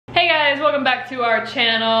welcome back to our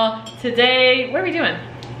channel. Today, what are we doing?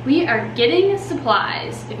 We are getting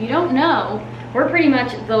supplies. If you don't know, we're pretty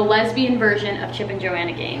much the lesbian version of Chip and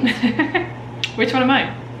Joanna games. Which one am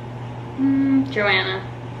I? Joanna.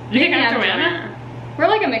 You think I'm Joanna? We're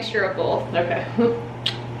like a mixture of both. Okay.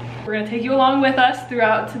 We're gonna take you along with us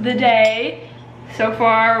throughout the day. So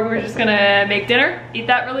far, we're just gonna make dinner, eat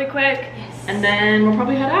that really quick, Yes. and then we'll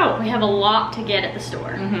probably head out. We have a lot to get at the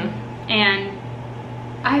store. And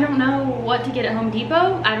I don't know what to get at Home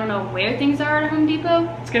Depot. I don't know where things are at Home Depot.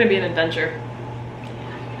 It's gonna be an adventure.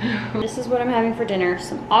 This is what I'm having for dinner.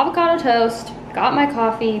 Some avocado toast, got my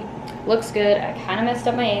coffee, looks good. I kind of messed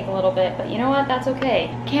up my egg a little bit, but you know what, that's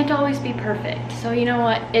okay. Can't always be perfect, so you know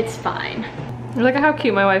what, it's fine. Look at how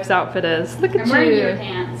cute my wife's outfit is. Look at I'm you. wearing your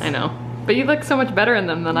pants. I know, but you look so much better in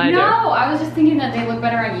them than I do. No, I was just thinking that they look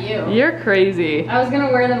better on you. You're crazy. I was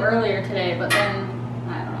gonna wear them earlier today, but then,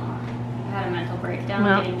 I don't know. I had a mental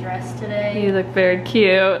breakdown getting dressed today. You look very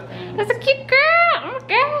cute. Thanks. That's a cute girl, oh my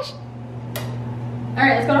gosh. All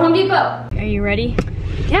right, let's go to Home Depot. Are you ready?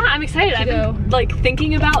 Yeah, I'm excited. I've been like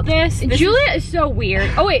thinking about this. Julia is so weird.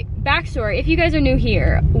 Oh wait, backstory. If you guys are new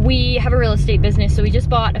here, we have a real estate business, so we just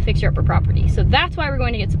bought a fixer-upper property. So that's why we're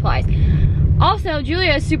going to get supplies. Also,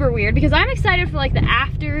 Julia is super weird because I'm excited for like the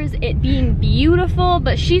afters, it being beautiful,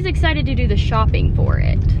 but she's excited to do the shopping for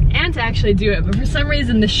it. And to actually do it, but for some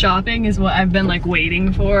reason the shopping is what I've been like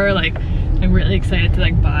waiting for. Like, I'm really excited to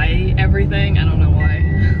like buy everything. I don't know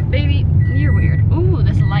why. Baby, you're weird. Ooh,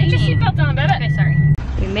 this lighting. Put your seatbelt on, baby. Okay, sorry.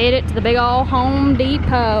 We made it to the big old Home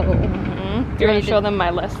Depot. You're gonna show them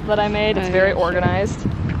my list that I made. It's very organized.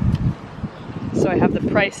 So I have the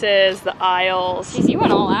prices, the aisles. Jeez, you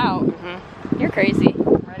went all out. You're crazy.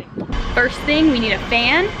 Ready. First thing, we need a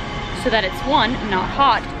fan so that it's one, not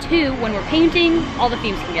hot. Two, when we're painting, all the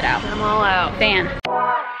fumes can get out. I'm all out. Fan.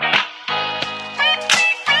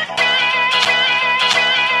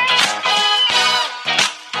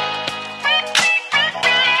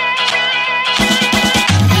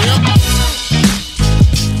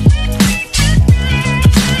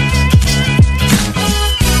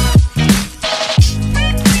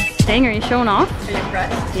 Dang, are you showing off? Are you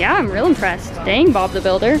impressed? Yeah, I'm real impressed. Dang, Bob the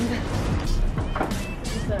Builder.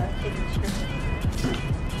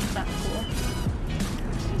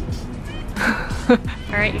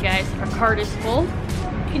 All right, you guys, our cart is full.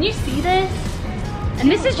 Can you see this? And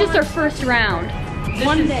this is just our first round.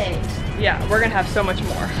 One day. Yeah, we're gonna have so much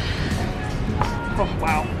more. Oh,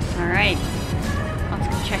 wow. All right, let's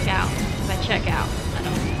go check out. If I check out, I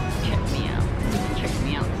don't check me out. You can check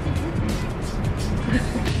me out.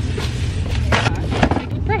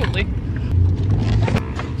 Probably.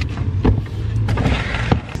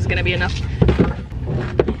 This is gonna be enough.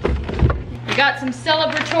 We got some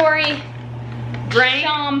celebratory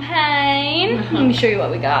champagne. Let me show you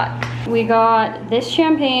what we got. We got this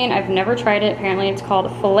champagne. I've never tried it. Apparently it's called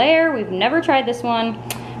Flair. We've never tried this one,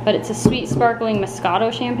 but it's a sweet sparkling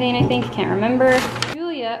Moscato champagne, I think. Can't remember.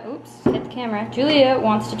 Julia, oops, hit the camera. Julia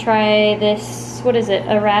wants to try this, what is it?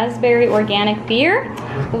 A raspberry organic beer.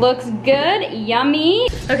 Looks good, yummy.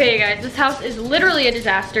 Okay, you guys, this house is literally a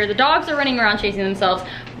disaster. The dogs are running around chasing themselves.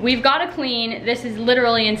 We've got to clean. This is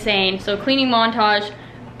literally insane. So cleaning montage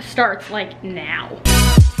starts like now.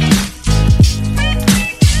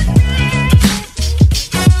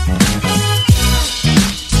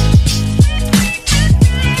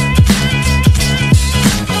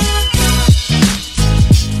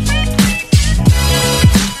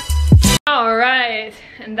 All right,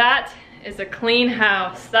 and that is a clean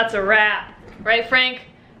house. That's a wrap. Right, Frank?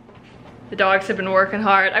 The dogs have been working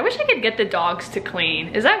hard. I wish I could get the dogs to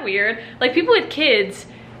clean. Is that weird? Like, people with kids,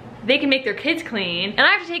 they can make their kids clean, and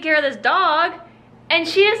I have to take care of this dog, and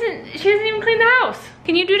she doesn't even clean the house.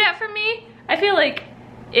 Can you do that for me? I feel like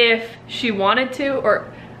if she wanted to, or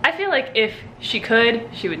I feel like if she could,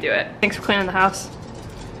 she would do it. Thanks for cleaning the house.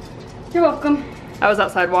 You're welcome. I was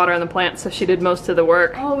outside watering the plants, so she did most of the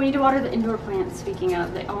work. Oh, we need to water the indoor plants. Speaking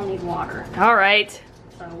of, they all need water. All right.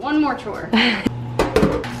 So one more chore.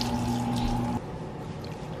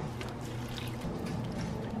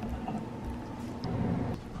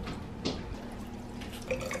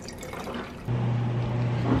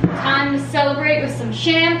 Time to celebrate with some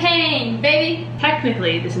champagne, baby.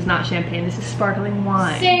 Technically, this is not champagne, this is sparkling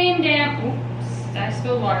wine. Same damn, oops, I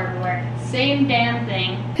spilled water everywhere. Same damn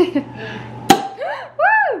thing.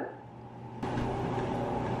 Woo!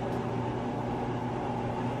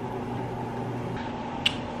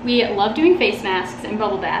 We love doing face masks and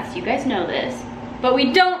bubble baths, you guys know this, but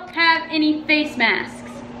we don't have any face masks.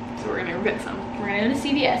 So we're gonna go get some. We're gonna go to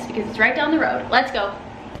CVS because it's right down the road. Let's go.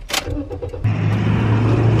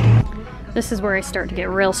 This is where I start to get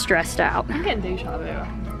real stressed out. I'm getting deja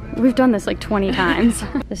vu. We've done this like 20 times.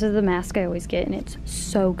 This is the mask I always get and it's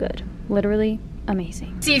so good. Literally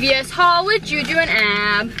amazing. CVS haul with Juju and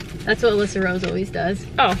Ab. That's what Alyssa Rose always does.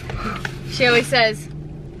 Oh. She always says,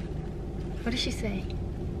 what does she say?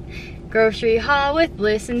 Grocery haul with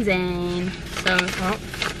Bliss and Zane. So,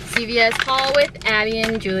 CVS haul with Abby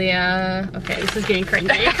and Julia. Okay, this is getting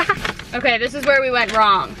cringy. Okay, this is where we went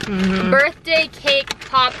wrong. Birthday cake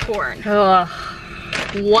popcorn. Ugh.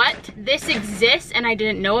 What? This exists and I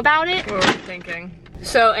didn't know about it? What were we thinking?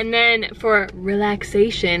 So, and then for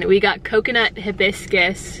relaxation, we got coconut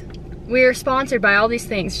hibiscus. We're sponsored by all these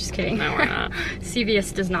things. Just kidding. No, we're not.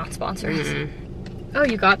 CVS does not sponsor us. Oh,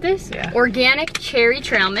 you got this? Yeah. Organic cherry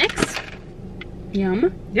trail mix.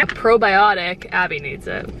 Yum. Yep. Probiotic. Abby needs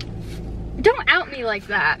it. Don't out me like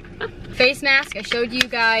that. Face mask, I showed you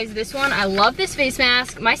guys this one. I love this face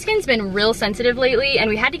mask. My skin's been real sensitive lately and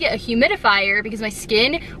we had to get a humidifier because my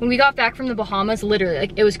skin, when we got back from the Bahamas, literally,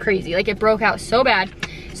 like it was crazy. Like it broke out so bad.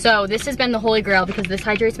 So this has been the holy grail because this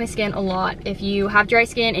hydrates my skin a lot. If you have dry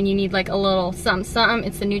skin and you need like a little something,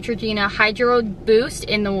 it's the Neutrogena Hydro Boost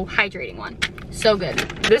in the hydrating one. So good.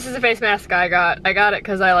 This is a face mask I got. I got it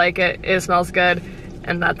because I like it. It smells good.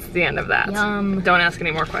 And that's the end of that. Yum. Don't ask any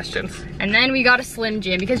more questions. And then we got a Slim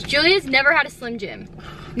Jim because Julia's never had a Slim Jim.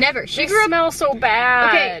 Never. She grew up, smells so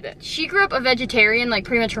bad. Okay, she grew up a vegetarian like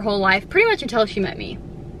pretty much her whole life, pretty much until she met me.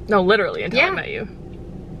 No, literally until I met you.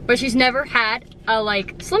 But she's never had a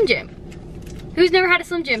like Slim Jim. Who's never had a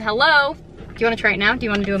Slim Jim? Hello? Do you want to try it now? Do you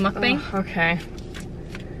want to do a mukbang? Oh, okay.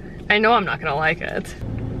 I know I'm not gonna like it.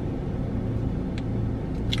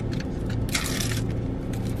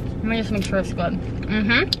 Let me just make sure it's good.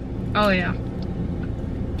 Oh yeah.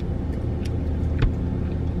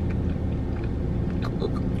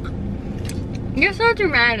 You're so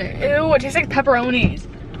dramatic. Ew, it tastes like pepperonis.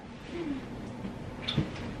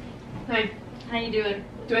 Hey. How you doing?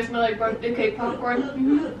 Do I smell like birthday cake popcorn?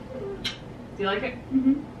 Do you like it?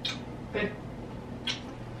 Good.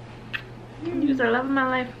 You're the love of my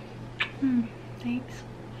life. Thanks.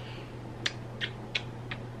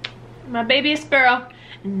 My babyest girl.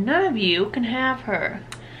 None of you can have her.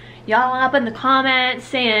 Y'all up in the comments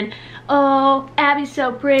saying, oh, Abby's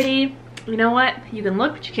so pretty. You know what? You can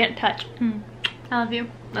look, but you can't touch. I love you.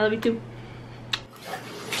 I love you too.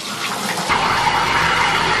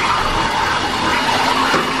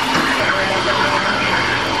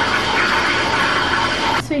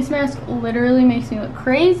 This face mask literally makes me look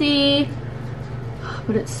crazy.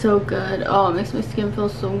 But it's so good. Oh, it makes my skin feel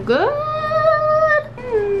so good.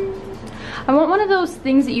 I want one of those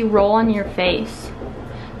things that you roll on your face.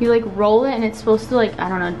 You like roll it and it's supposed to like, I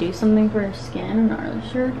don't know, do something for your skin. I'm not really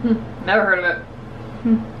sure. Never heard of it.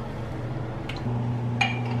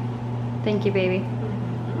 Thank you, baby.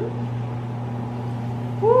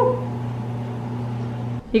 Woo.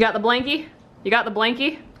 You got the blankie? You got the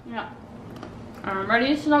blankie? Yeah. I'm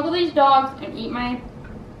ready to snuggle these dogs and eat my,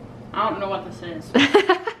 I don't know what this is.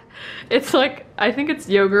 It's like, I think it's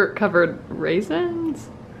yogurt covered raisins.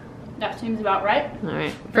 That seems about right. All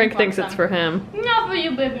right. Frank thinks it's for him. Not for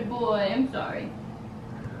you, baby boy. I'm sorry.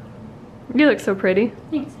 You look so pretty.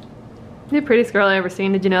 Thanks. You're the prettiest girl I've ever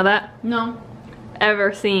seen. Did you know that? No.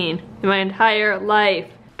 Ever seen in my entire life.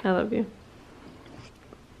 I love you.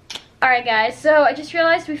 Alright guys, so I just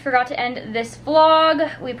realized we forgot to end this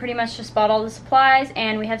vlog. We pretty much just bought all the supplies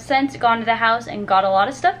and we have since gone to the house and got a lot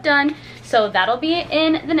of stuff done. So that'll be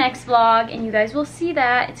in the next vlog and you guys will see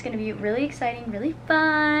that. It's gonna be really exciting, really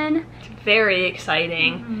fun. It's very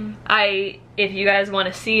exciting. If you guys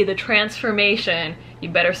want to see the transformation, you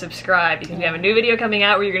better subscribe because we have a new video coming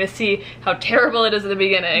out where you're gonna see how terrible it is at the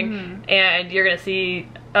beginning and you're gonna see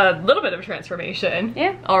a little bit of transformation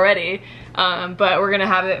already. But we're gonna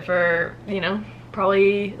have it for, you know,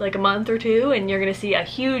 probably like a month or two and you're gonna see a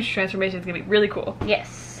huge transformation. It's gonna be really cool.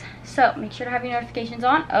 Yes. So make sure to have your notifications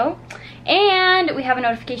on. Oh, and we have a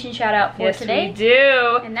notification shout out for today. Yes, we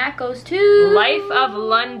do. And that goes to Life of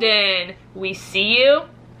London. We see you.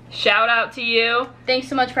 Shout out to you. Thanks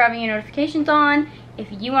so much for having your notifications on. If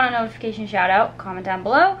you want a notification shout out, comment down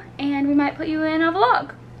below and we might put you in a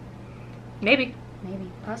vlog. Maybe.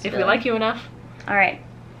 Maybe. Possibly. If we like you enough. Alright.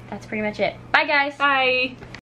 That's pretty much it. Bye guys. Bye.